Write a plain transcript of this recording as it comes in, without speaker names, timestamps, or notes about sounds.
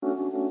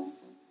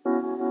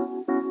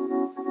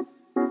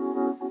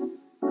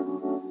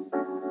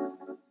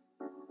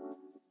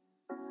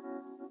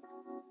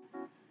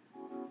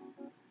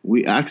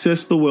We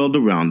access the world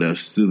around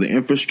us through the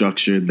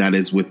infrastructure that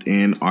is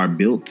within our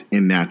built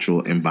and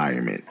natural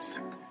environments.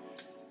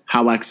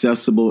 How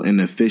accessible and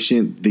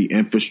efficient the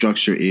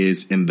infrastructure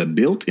is in the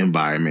built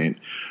environment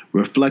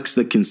reflects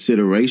the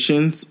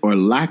considerations or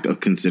lack of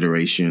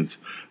considerations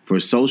for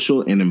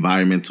social and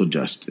environmental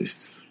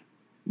justice.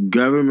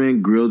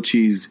 Government Grilled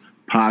Cheese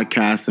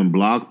podcasts and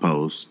blog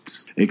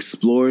posts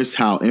explores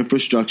how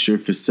infrastructure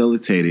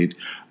facilitated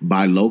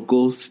by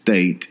local,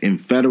 state, and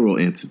federal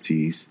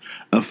entities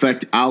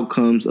affect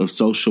outcomes of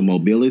social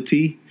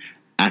mobility,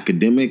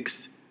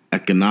 academics,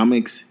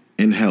 economics,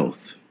 and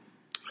health.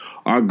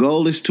 Our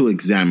goal is to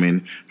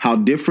examine how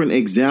different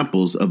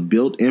examples of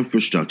built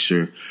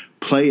infrastructure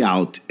play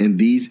out in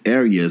these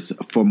areas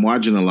for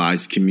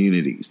marginalized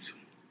communities.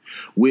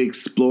 We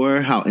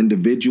explore how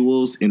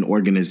individuals and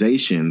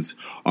organizations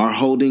are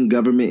holding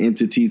government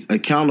entities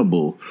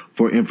accountable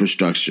for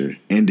infrastructure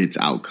and its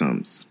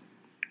outcomes.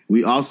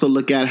 We also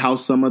look at how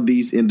some of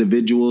these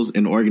individuals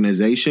and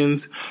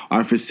organizations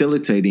are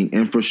facilitating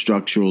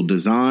infrastructural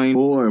design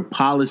or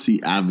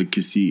policy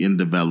advocacy and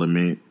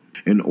development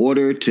in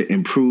order to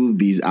improve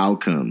these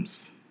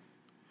outcomes.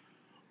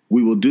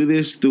 We will do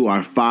this through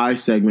our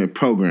 5-segment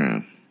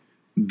program.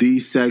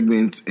 These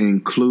segments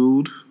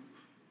include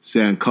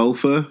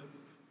Sankofa,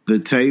 The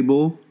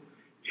Table,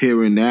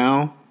 Here and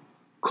Now,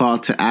 Call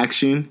to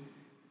Action,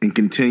 and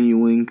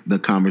Continuing the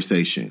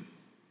Conversation.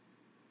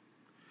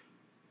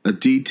 A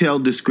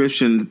detailed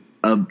description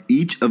of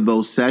each of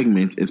those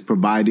segments is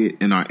provided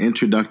in our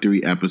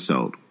introductory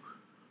episode.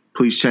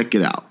 Please check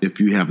it out if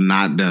you have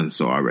not done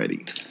so already.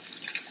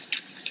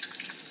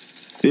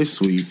 This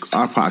week,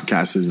 our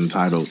podcast is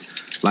entitled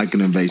Like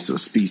an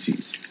Invasive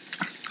Species: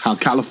 How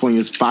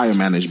California's Fire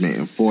Management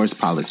and Forest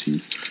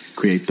Policies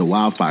Create the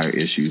Wildfire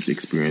Issues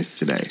Experienced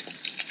Today.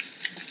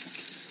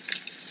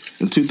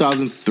 In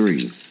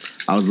 2003,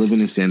 I was living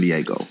in San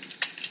Diego.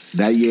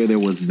 That year, there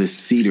was this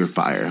cedar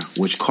fire,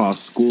 which caused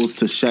schools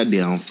to shut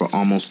down for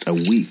almost a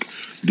week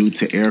due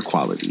to air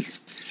quality.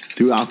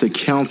 Throughout the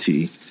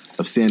county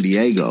of San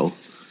Diego,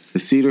 the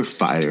cedar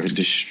fire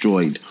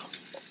destroyed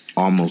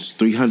almost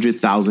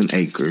 300,000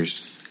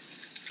 acres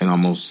and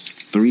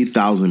almost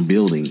 3,000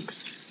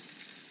 buildings,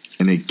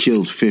 and it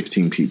killed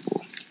 15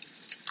 people.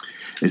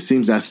 It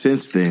seems that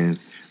since then,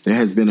 there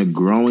has been a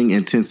growing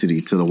intensity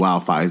to the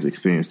wildfires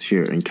experienced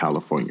here in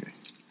California.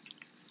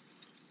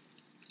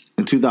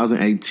 In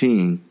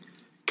 2018,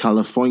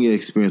 California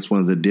experienced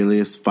one of the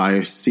deadliest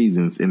fire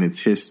seasons in its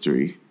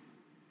history.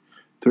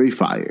 3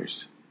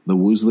 fires, the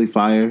Woolsey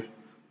Fire,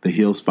 the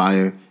Hills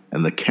Fire,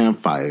 and the Camp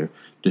Fire,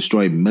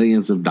 destroyed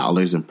millions of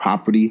dollars in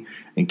property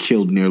and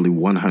killed nearly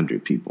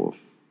 100 people.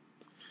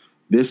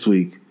 This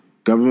week,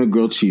 Government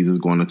Grilled Cheese is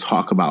going to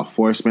talk about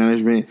forest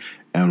management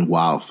and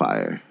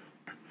wildfire.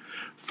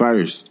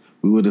 First,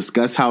 we will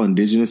discuss how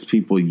indigenous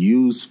people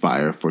use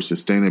fire for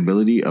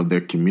sustainability of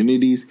their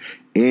communities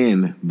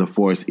and the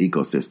forest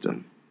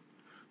ecosystem.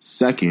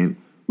 Second,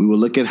 we will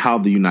look at how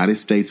the United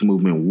States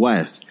Movement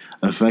West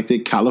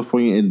affected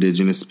California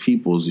indigenous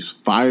people's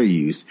fire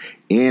use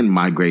and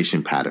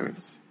migration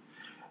patterns,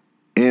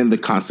 and the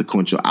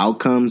consequential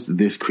outcomes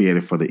this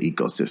created for the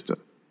ecosystem.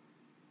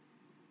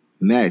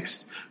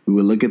 Next, we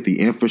will look at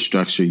the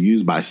infrastructure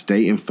used by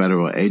state and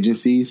federal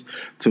agencies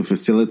to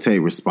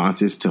facilitate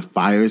responses to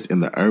fires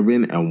in the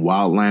urban and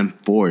wildland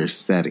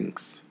forest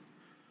settings.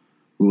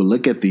 We will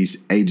look at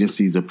these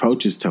agencies'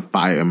 approaches to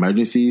fire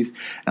emergencies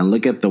and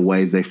look at the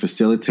ways they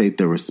facilitate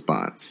the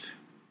response.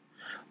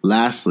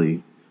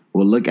 Lastly,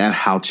 we'll look at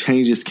how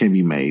changes can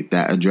be made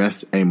that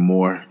address a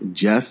more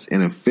just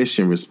and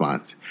efficient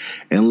response,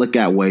 and look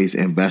at ways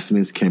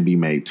investments can be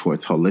made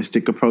towards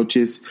holistic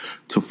approaches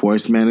to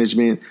forest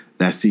management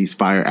that sees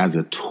fire as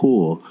a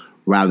tool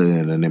rather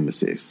than a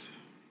nemesis.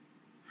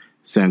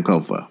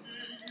 Sankofa.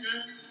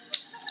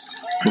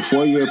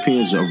 Before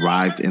Europeans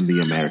arrived in the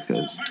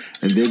Americas,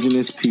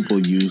 indigenous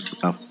people's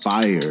use of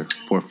fire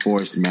for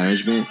forest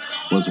management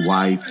was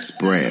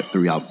widespread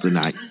throughout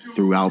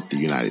the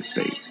United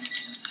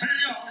States.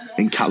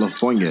 In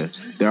California,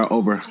 there are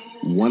over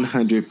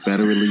 100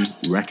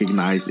 federally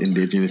recognized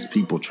indigenous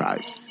people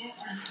tribes.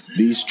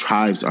 These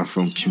tribes are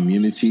from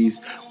communities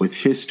with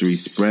history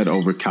spread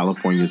over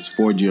California's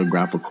 4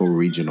 geographical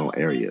regional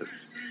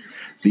areas.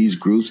 These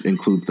groups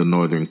include the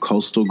Northern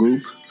Coastal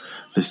Group,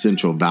 the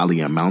Central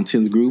Valley and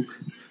Mountains Group,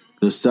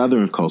 the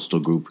Southern Coastal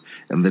Group,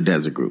 and the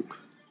Desert Group.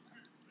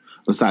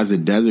 Besides the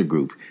Desert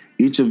Group,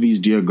 each of these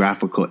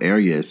geographical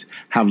areas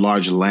have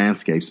large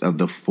landscapes of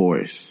the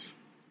forests.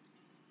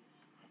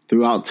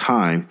 Throughout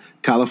time,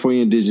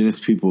 California indigenous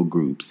people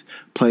groups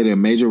played a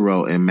major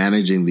role in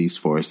managing these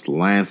forest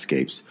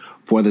landscapes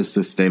for the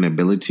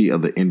sustainability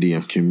of the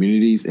Indian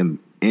communities and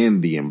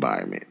the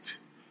environment.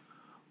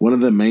 One of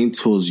the main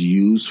tools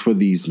used for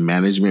these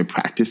management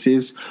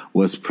practices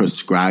was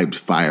prescribed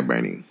fire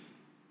burning.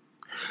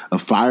 A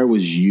fire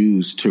was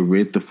used to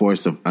rid the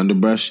forest of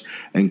underbrush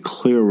and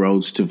clear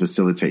roads to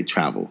facilitate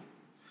travel.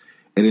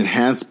 It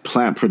enhanced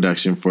plant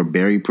production for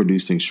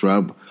berry-producing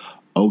shrub,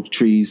 oak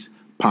trees,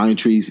 pine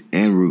trees,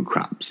 and root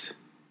crops.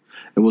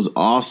 It was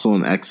also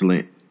an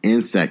excellent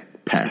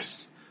insect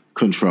pests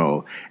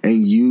control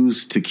and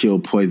used to kill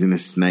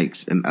poisonous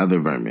snakes and other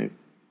vermin.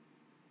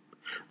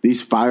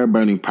 These fire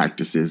burning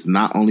practices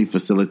not only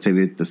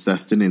facilitated the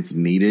sustenance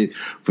needed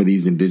for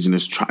these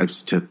indigenous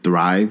tribes to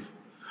thrive,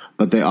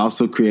 but they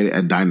also created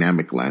a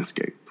dynamic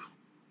landscape.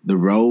 The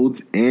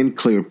roads and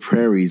clear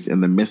prairies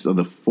in the midst of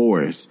the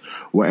forest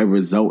were a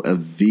result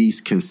of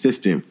these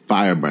consistent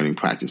fire burning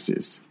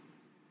practices.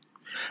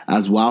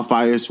 As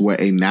wildfires were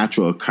a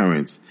natural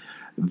occurrence,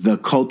 the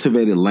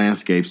cultivated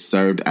landscapes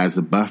served as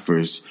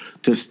buffers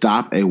to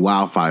stop a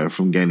wildfire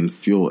from gaining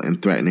fuel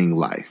and threatening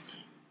life.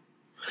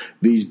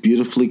 These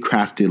beautifully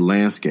crafted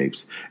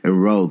landscapes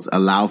and roads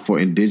allow for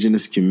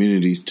indigenous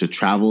communities to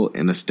travel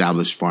and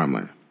establish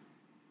farmland.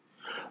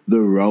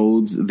 The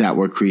roads that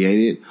were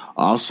created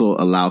also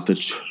allowed the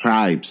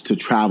tribes to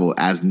travel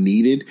as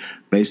needed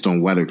based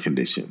on weather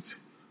conditions.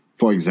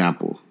 For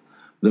example,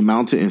 the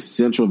Mountain and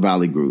Central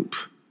Valley Group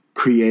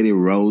created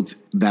roads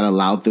that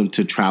allowed them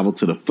to travel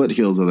to the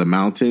foothills of the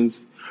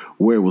mountains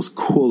where it was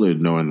cooler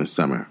during the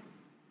summer.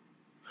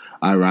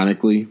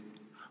 Ironically,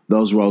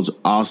 those roads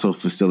also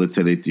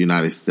facilitated the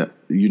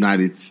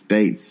United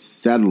States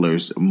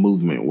settlers'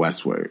 movement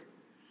westward.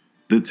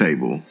 The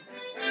table.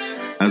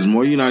 As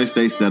more United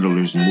States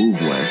settlers moved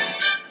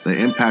west,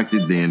 they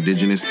impacted the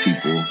indigenous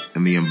people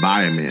and the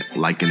environment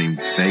like an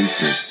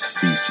invasive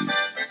species.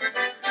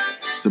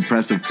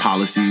 Suppressive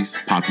policies,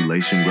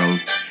 population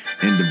growth,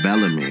 and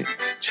development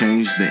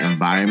changed the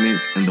environment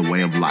and the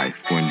way of life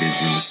for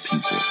indigenous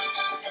people.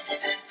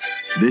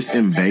 This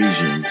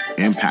invasion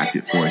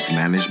impacted forest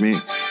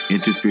management,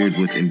 interfered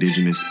with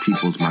indigenous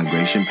people's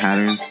migration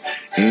patterns,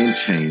 and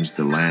changed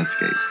the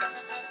landscape.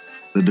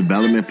 The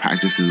development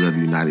practices of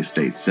United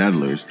States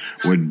settlers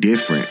were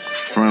different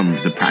from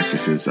the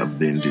practices of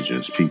the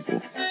indigenous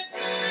people.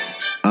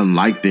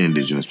 Unlike the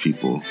indigenous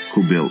people,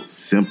 who built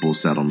simple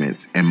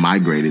settlements and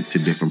migrated to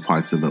different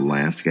parts of the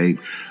landscape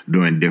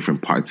during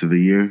different parts of the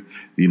year,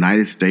 the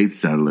United States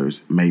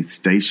settlers made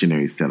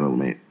stationary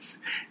settlements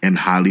in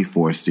highly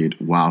forested,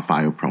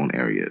 wildfire-prone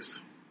areas.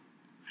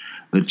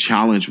 The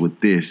challenge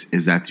with this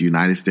is that the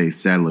United States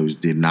settlers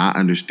did not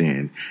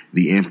understand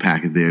the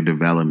impact their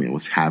development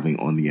was having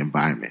on the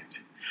environment.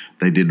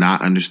 They did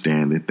not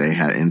understand that they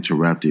had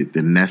interrupted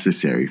the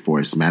necessary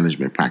forest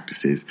management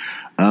practices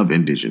of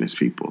indigenous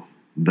people,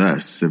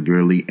 thus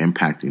severely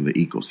impacting the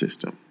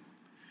ecosystem.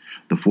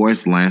 The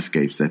forest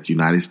landscapes that the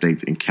United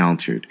States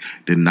encountered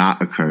did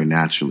not occur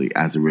naturally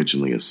as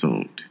originally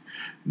assumed.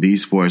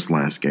 These forest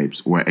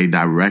landscapes were a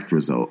direct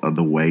result of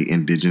the way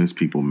indigenous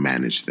people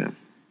managed them.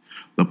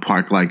 The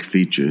park-like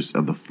features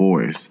of the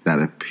forests that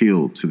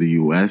appealed to the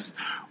U.S.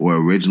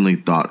 were originally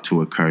thought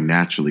to occur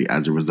naturally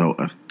as a result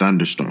of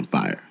thunderstorm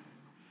fire.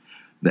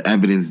 The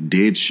evidence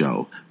did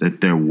show that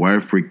there were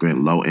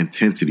frequent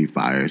low-intensity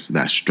fires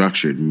that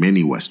structured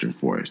many western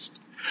forests.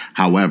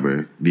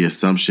 However, the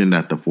assumption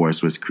that the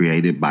forest was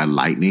created by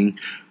lightning,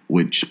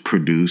 which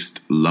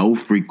produced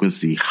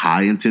low-frequency,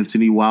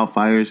 high-intensity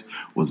wildfires,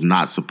 was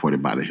not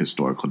supported by the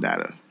historical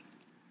data.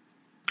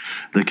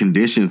 The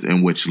conditions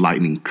in which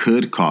lightning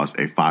could cause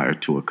a fire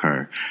to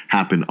occur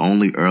happen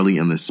only early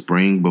in the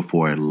spring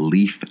before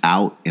leaf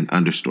out and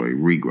understory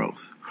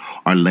regrowth,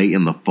 or late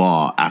in the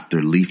fall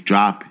after leaf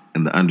drop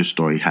and the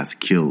understory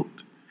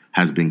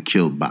has been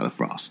killed by the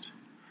frost.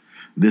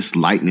 This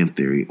lightning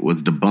theory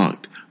was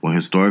debunked when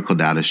historical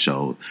data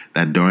showed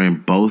that during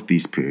both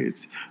these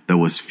periods, there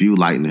was few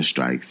lightning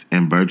strikes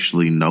and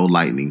virtually no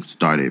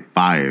lightning-started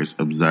fires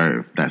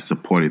observed that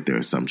supported their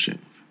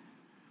assumptions.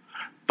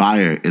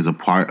 Fire is a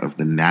part of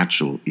the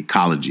natural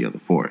ecology of the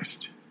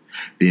forest.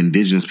 The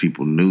indigenous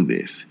people knew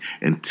this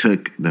and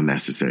took the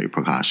necessary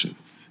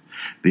precautions.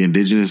 The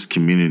indigenous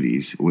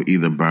communities would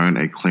either burn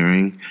a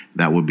clearing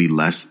that would be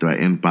less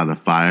threatened by the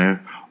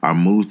fire or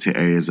move to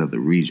areas of the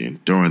region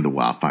during the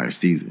wildfire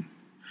season.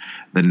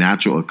 The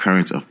natural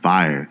occurrence of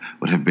fire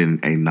would have been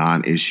a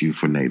non-issue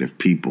for Native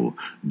people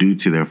due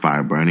to their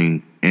fire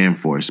burning and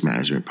forest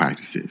management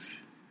practices.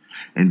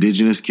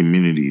 Indigenous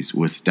communities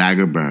would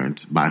stagger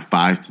burns by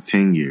 5 to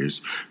 10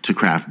 years to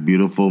craft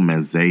beautiful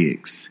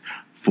mosaics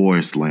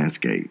forest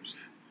landscapes.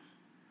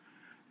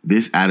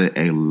 This added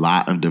a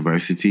lot of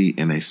diversity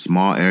in a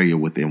small area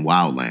within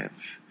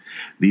wildlands.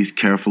 These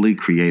carefully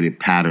created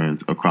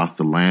patterns across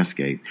the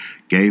landscape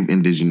gave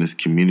indigenous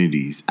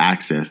communities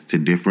access to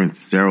different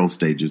several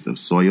stages of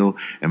soil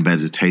and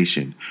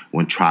vegetation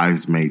when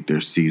tribes made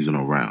their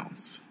seasonal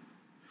rounds.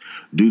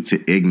 Due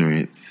to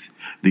ignorance,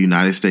 the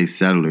United States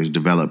settlers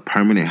developed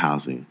permanent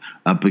housing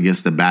up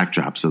against the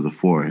backdrops of the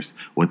forest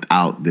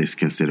without this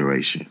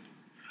consideration.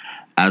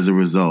 As a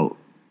result,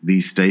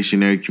 these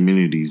stationary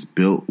communities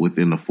built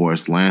within the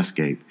forest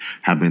landscape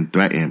have been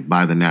threatened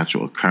by the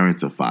natural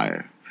occurrence of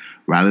fire.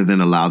 Rather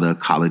than allow the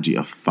ecology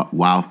of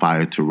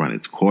wildfire to run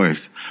its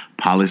course,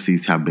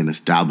 policies have been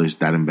established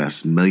that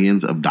invest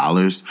millions of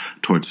dollars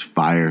towards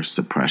fire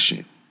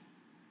suppression.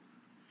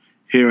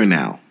 Here and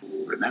now.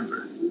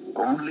 Remember,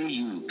 only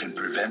you can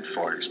prevent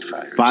forest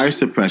fires. Fire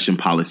suppression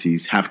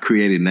policies have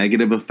created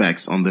negative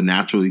effects on the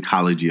natural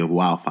ecology of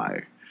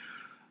wildfire.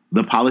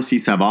 The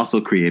policies have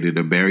also created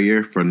a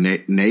barrier for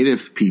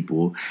native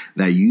people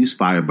that use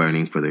fire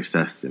burning for their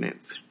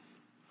sustenance.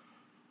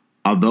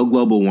 Although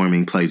global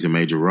warming plays a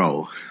major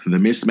role, the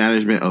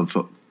mismanagement of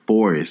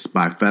forests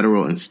by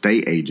federal and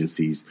state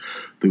agencies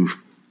through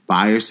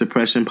fire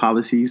suppression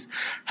policies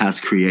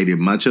has created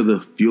much of the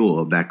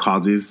fuel that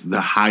causes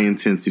the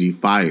high-intensity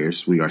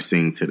fires we are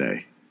seeing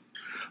today.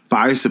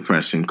 Fire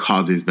suppression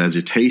causes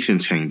vegetation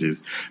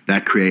changes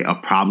that create a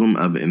problem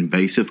of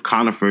invasive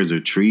conifers or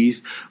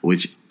trees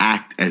which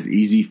act as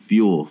easy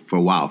fuel for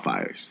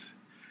wildfires.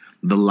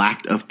 The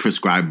lack of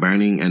prescribed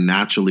burning and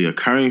naturally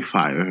occurring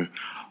fire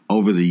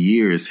over the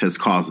years has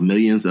caused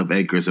millions of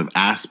acres of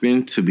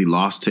aspen to be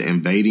lost to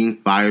invading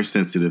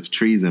fire-sensitive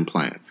trees and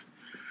plants.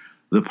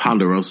 The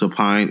ponderosa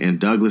pine and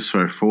Douglas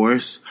fir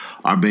forests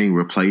are being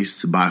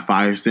replaced by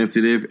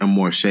fire-sensitive and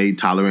more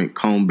shade-tolerant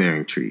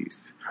cone-bearing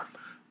trees.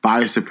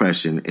 Fire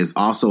suppression is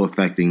also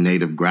affecting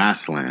native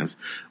grasslands,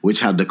 which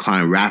have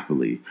declined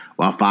rapidly,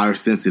 while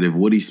fire-sensitive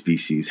woody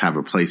species have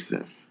replaced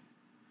them.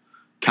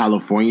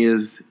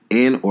 California's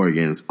and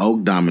Oregon's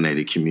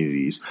oak-dominated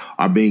communities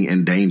are being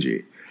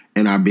endangered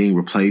and are being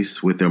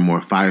replaced with their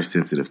more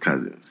fire-sensitive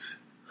cousins.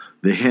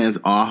 The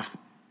hands-off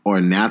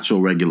or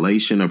natural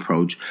regulation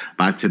approach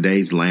by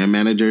today's land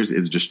managers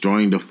is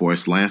destroying the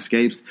forest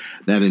landscapes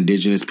that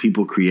indigenous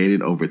people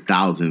created over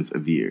thousands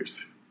of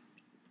years.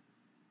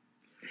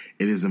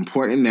 It is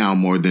important now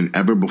more than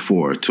ever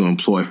before to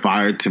employ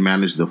fire to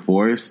manage the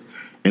forest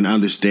and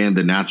understand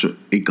the natural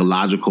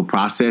ecological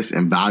process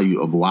and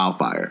value of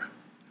wildfire.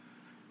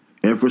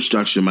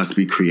 Infrastructure must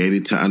be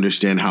created to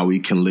understand how we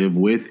can live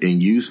with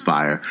and use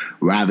fire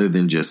rather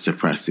than just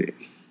suppress it.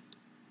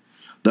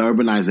 The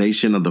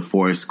urbanization of the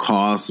forest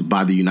caused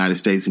by the United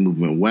States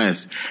Movement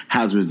West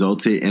has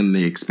resulted in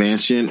the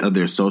expansion of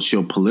their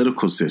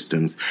socio-political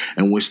systems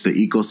in which the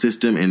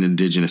ecosystem and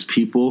indigenous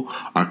people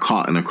are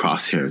caught in the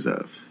crosshairs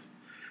of.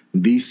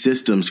 These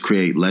systems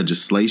create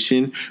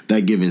legislation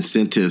that give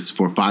incentives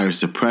for fire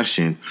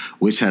suppression,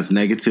 which has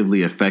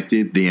negatively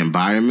affected the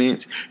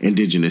environment,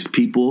 indigenous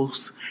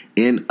peoples,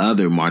 and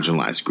other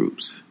marginalized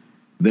groups.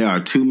 There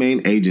are two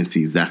main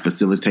agencies that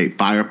facilitate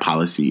fire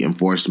policy and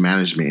forest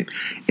management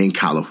in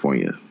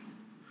California.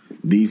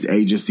 These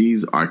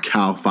agencies are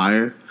CAL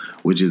FIRE,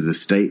 which is a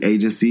state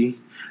agency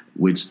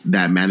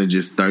that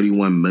manages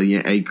 31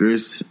 million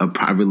acres of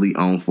privately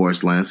owned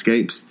forest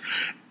landscapes,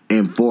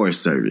 and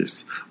Forest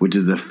Service, which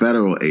is a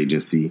federal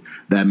agency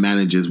that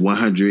manages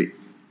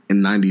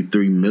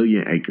 193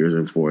 million acres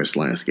of forest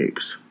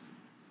landscapes.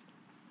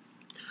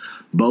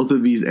 Both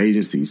of these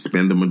agencies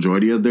spend the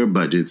majority of their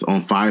budgets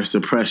on fire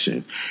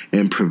suppression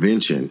and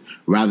prevention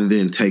rather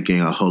than taking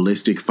a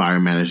holistic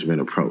fire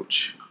management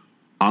approach.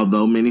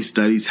 Although many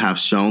studies have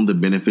shown the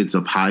benefits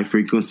of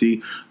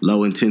high-frequency,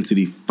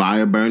 low-intensity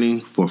fire burning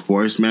for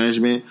forest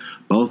management,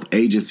 both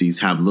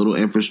agencies have little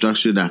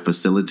infrastructure that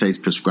facilitates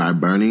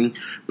prescribed burning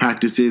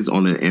practices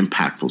on an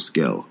impactful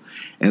scale,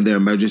 and their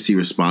emergency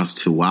response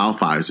to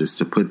wildfires is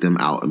to put them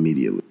out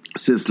immediately.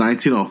 Since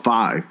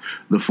 1905,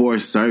 the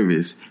Forest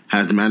Service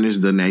has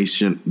managed the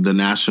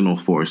National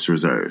Forest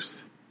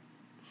Reserves.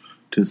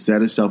 To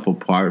set itself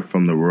apart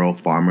from the rural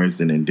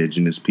farmers and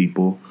indigenous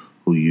people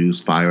who use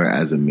fire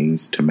as a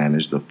means to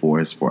manage the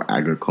forest for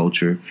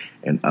agriculture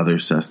and other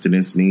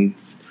sustenance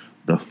needs,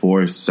 the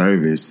Forest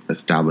Service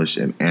established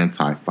an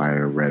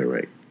anti-fire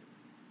rhetoric.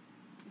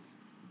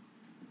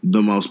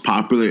 The most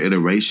popular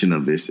iteration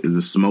of this is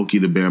the Smokey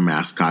the Bear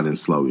mascot and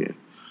slogan,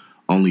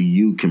 "Only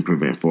you can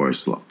prevent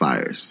forest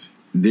fires."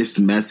 This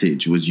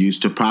message was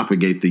used to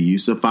propagate the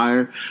use of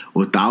fire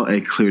without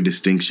a clear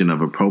distinction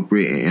of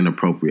appropriate and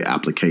inappropriate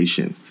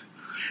applications.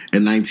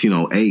 In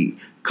 1908,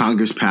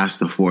 Congress passed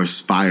the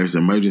Forest Fires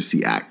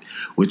Emergency Act,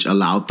 which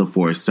allowed the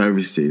Forest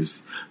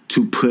Services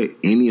to put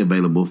any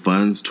available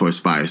funds towards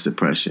fire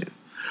suppression.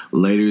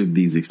 Later,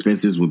 these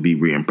expenses would be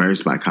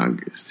reimbursed by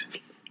Congress.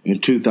 In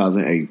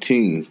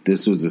 2018,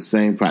 this was the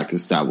same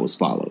practice that was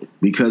followed.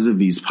 Because of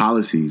these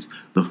policies,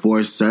 the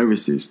Forest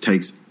Services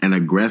takes an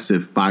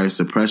aggressive fire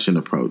suppression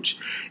approach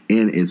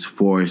in its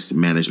forest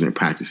management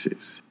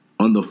practices.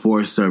 On the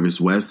Forest Service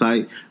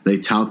website, they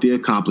tout the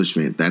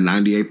accomplishment that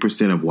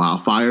 98% of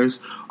wildfires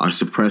are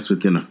suppressed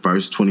within the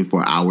first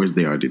 24 hours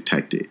they are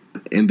detected.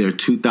 In their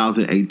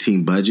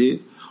 2018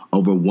 budget,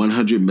 over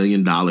 $100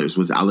 million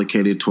was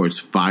allocated towards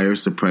fire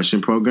suppression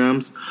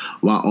programs,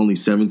 while only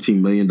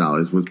 $17 million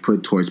was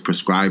put towards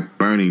prescribed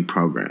burning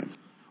programs.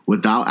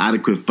 Without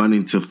adequate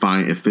funding to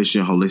find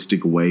efficient,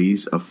 holistic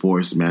ways of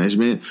forest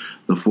management,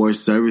 the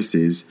Forest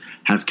Services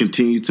has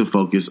continued to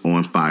focus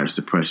on fire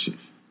suppression.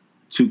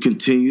 To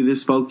continue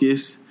this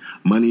focus,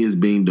 money is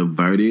being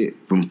diverted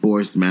from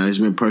forest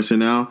management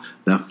personnel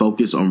that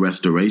focus on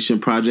restoration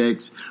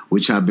projects,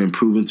 which have been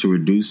proven to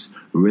reduce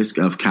risk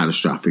of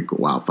catastrophic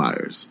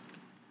wildfires.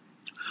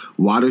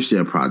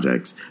 Watershed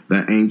projects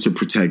that aim to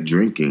protect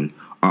drinking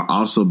are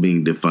also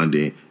being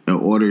defunded in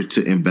order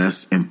to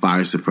invest in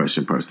fire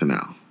suppression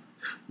personnel.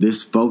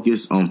 This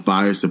focus on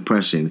fire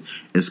suppression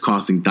is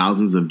costing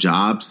thousands of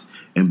jobs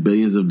and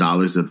billions of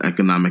dollars of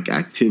economic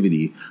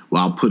activity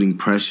while putting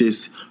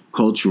precious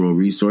cultural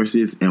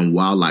resources, and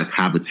wildlife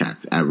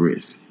habitats at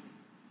risk.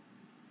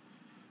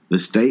 The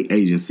state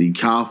agency,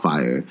 CAL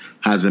FIRE,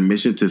 has a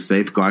mission to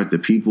safeguard the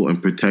people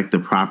and protect the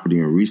property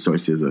and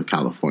resources of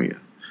California.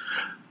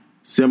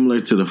 Similar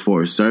to the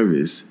Forest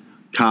Service,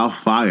 CAL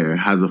FIRE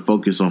has a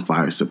focus on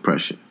fire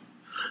suppression.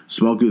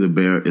 Smokey the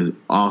Bear is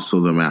also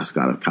the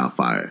mascot of CAL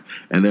FIRE,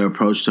 and their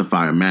approach to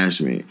fire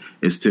management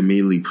is to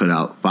immediately put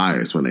out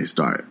fires when they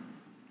start.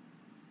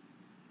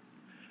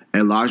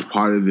 A large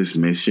part of this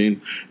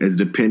mission is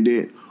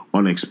dependent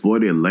on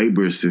exploited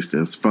labor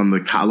assistance from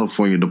the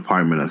California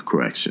Department of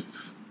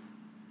Corrections.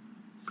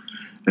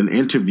 An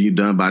interview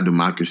done by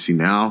Democracy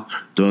Now!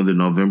 During the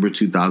November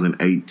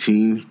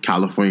 2018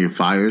 California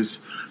fires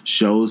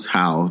shows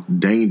how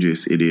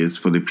dangerous it is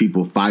for the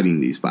people fighting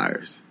these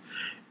fires.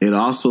 It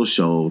also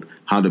showed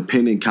how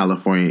dependent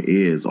California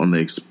is on the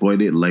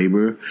exploited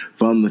labor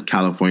from the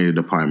California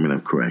Department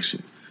of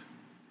Corrections.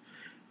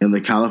 In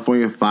the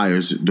California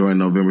fires during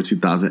November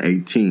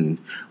 2018,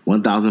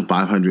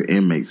 1,500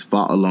 inmates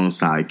fought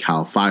alongside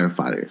CAL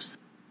firefighters.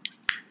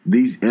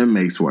 These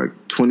inmates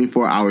worked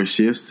 24-hour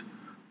shifts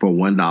for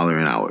 $1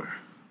 an hour.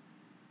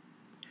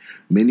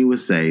 Many would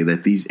say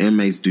that these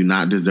inmates do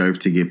not deserve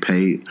to get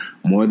paid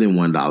more than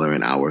 $1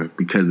 an hour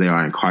because they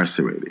are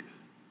incarcerated.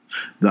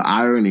 The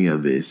irony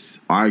of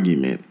this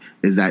argument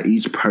is that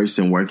each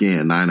person working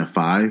at 9 to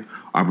 5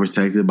 are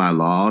protected by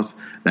laws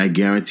that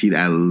guaranteed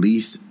at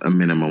least a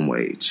minimum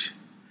wage.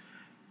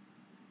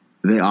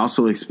 They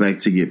also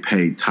expect to get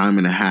paid time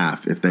and a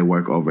half if they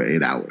work over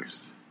 8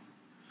 hours.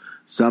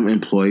 Some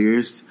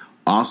employers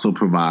also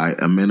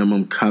provide a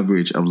minimum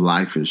coverage of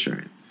life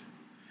insurance.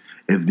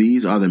 If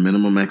these are the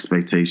minimum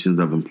expectations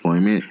of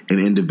employment an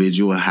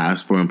individual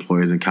has for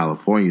employers in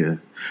California,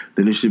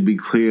 then it should be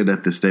clear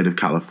that the state of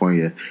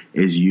California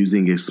is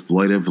using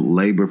exploitive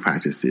labor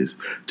practices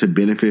to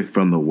benefit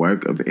from the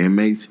work of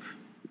inmates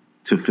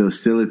to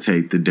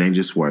facilitate the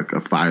dangerous work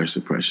of fire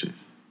suppression.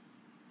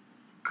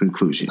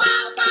 Conclusion.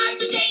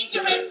 Wildfires are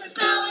dangerous, and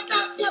so it's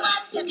up to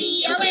us to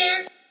be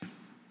aware.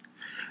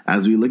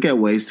 As we look at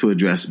ways to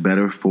address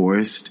better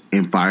forest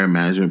and fire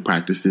management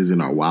practices in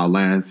our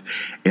wildlands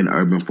and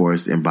urban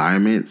forest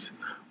environments,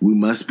 we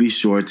must be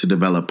sure to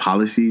develop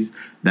policies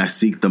that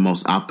seek the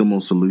most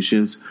optimal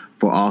solutions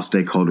for all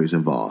stakeholders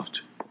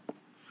involved.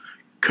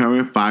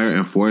 Current fire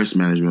and forest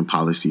management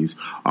policies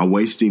are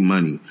wasting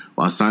money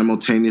while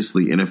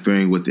simultaneously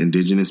interfering with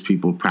indigenous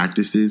people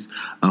practices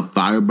of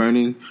fire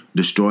burning,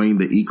 destroying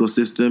the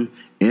ecosystem,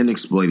 and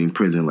exploiting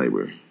prison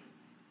labor.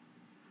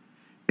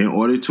 In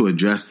order to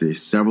address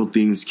this, several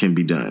things can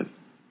be done.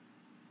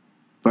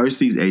 First,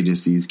 these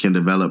agencies can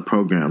develop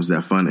programs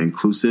that fund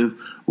inclusive,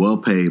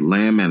 well-paid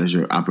land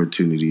manager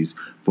opportunities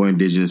for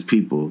indigenous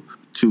people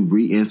to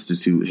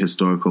reinstitute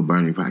historical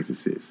burning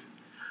practices.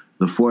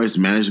 The Forest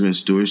Management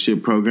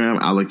Stewardship Program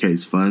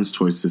allocates funds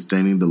towards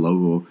sustaining the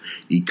local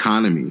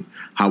economy.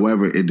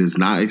 However, it does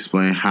not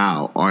explain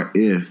how or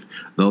if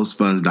those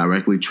funds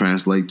directly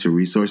translate to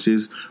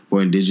resources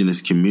for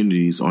indigenous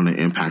communities on an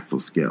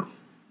impactful scale.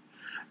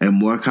 A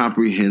more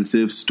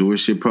comprehensive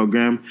stewardship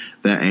program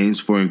that aims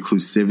for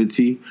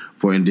inclusivity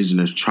for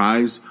indigenous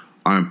tribes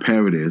are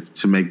imperative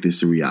to make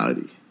this a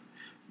reality.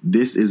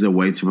 This is a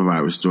way to provide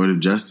restorative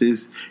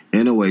justice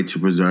and a way to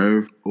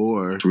preserve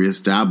or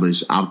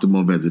reestablish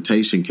optimal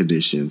vegetation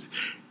conditions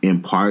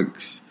in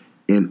parks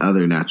and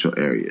other natural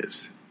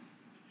areas.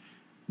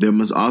 There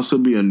must also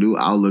be a new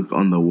outlook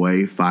on the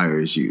way fire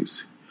is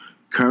used.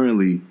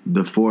 Currently,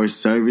 the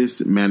Forest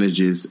Service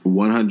manages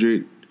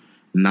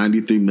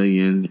 193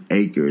 million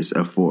acres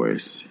of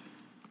forest.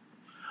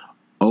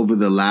 Over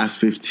the last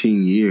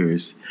 15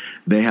 years,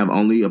 they have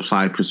only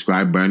applied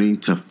prescribed burning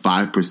to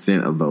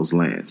 5% of those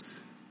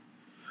lands.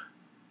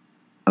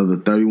 Of the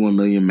 31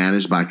 million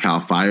managed by CAL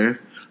FIRE,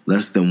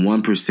 less than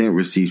 1%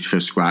 receive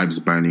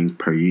prescribed burning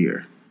per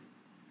year.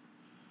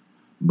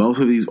 Both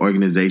of these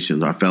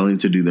organizations are failing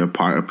to do their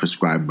part of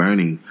prescribed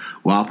burning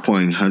while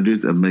pouring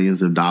hundreds of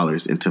millions of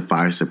dollars into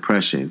fire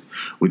suppression,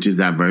 which is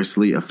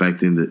adversely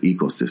affecting the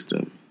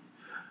ecosystem.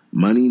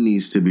 Money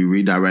needs to be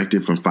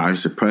redirected from fire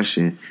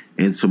suppression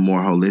into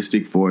more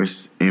holistic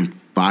forest and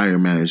fire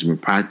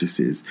management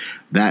practices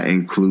that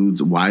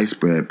includes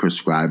widespread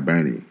prescribed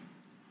burning.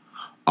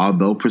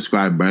 Although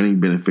prescribed burning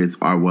benefits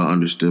are well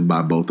understood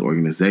by both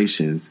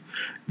organizations,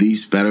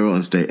 these federal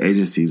and state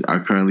agencies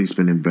are currently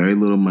spending very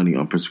little money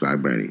on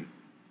prescribed burning.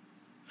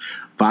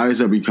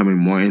 Fires are becoming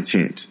more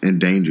intense and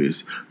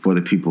dangerous for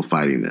the people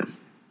fighting them.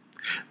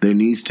 There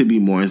needs to be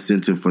more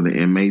incentive for the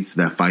inmates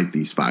that fight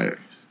these fires.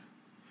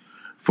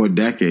 For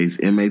decades,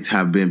 inmates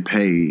have been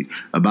paid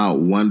about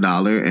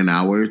 $1 an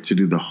hour to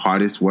do the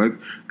hardest work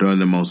during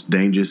the most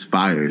dangerous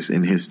fires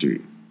in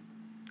history.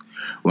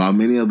 While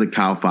many of the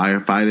CAL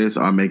firefighters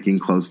are making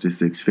close to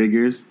six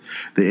figures,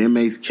 the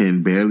inmates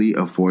can barely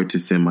afford to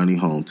send money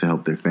home to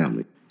help their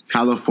family.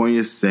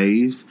 California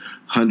saves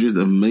hundreds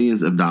of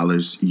millions of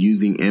dollars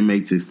using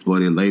inmates'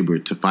 exploited labor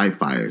to fight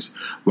fires,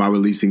 while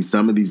releasing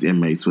some of these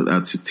inmates with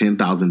up to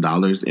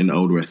 $10,000 in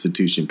owed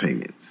restitution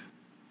payments.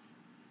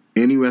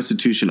 Any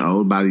restitution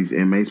owed by these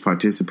inmates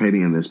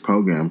participating in this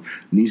program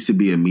needs to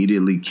be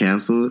immediately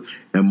canceled,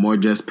 and more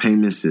just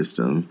payment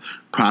system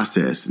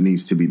process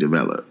needs to be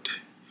developed.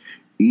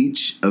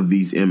 Each of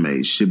these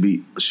inmates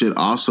should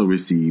also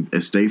receive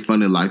a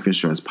state-funded life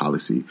insurance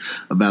policy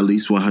of at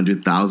least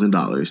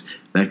 $100,000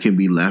 that can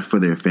be left for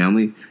their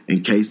family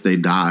in case they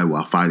die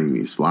while fighting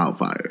these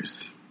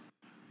wildfires.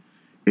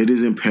 It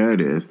is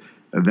imperative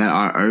that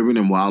our urban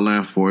and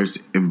wildland forest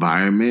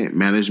environment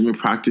management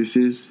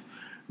practices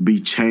be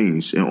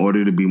changed in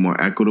order to be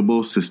more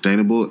equitable,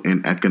 sustainable,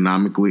 and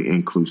economically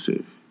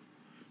inclusive.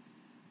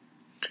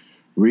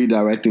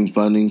 Redirecting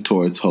funding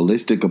towards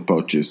holistic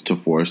approaches to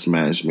forest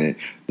management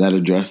that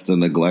address the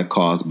neglect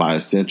caused by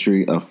a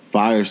century of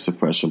fire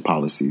suppression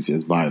policies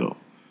is vital.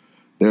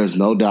 There is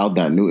no doubt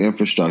that new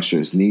infrastructure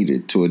is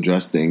needed to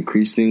address the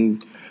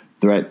increasing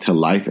threat to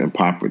life and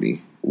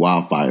property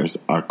wildfires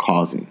are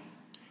causing.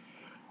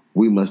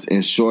 We must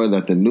ensure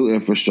that the new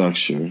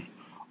infrastructure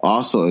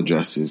also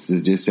addresses the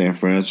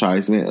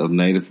disenfranchisement of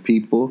Native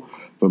people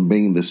from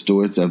being the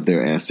stewards of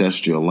their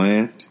ancestral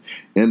land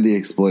and the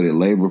exploited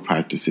labor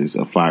practices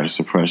of fire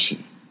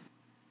suppression.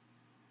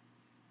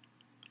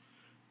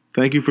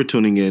 Thank you for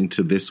tuning in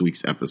to this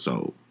week's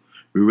episode.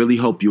 We really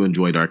hope you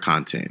enjoyed our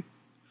content.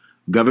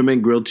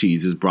 Government Grilled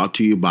Cheese is brought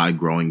to you by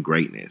Growing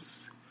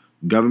Greatness.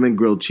 Government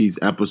Grilled Cheese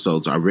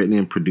episodes are written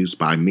and produced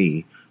by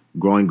me,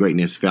 Growing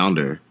Greatness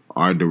founder,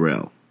 R.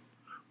 Durrell.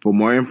 For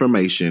more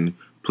information,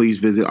 please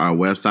visit our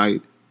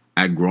website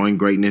at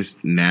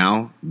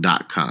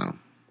growinggreatnessnow.com.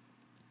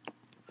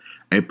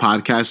 A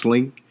podcast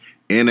link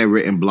and a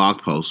written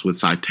blog post with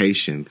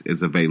citations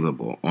is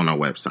available on our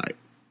website.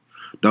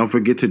 Don't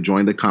forget to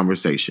join the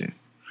conversation.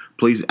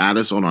 Please add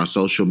us on our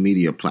social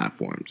media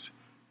platforms.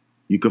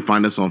 You can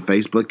find us on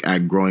Facebook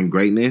at Growing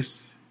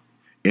Greatness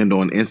and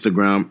on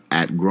Instagram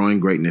at Growing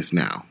Greatness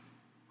Now.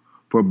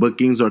 For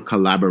bookings or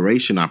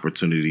collaboration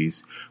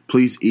opportunities,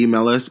 please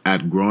email us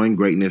at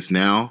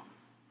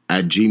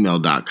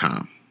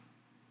growinggreatnessnow@gmail.com.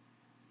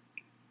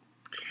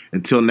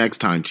 Until next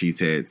time,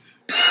 cheeseheads.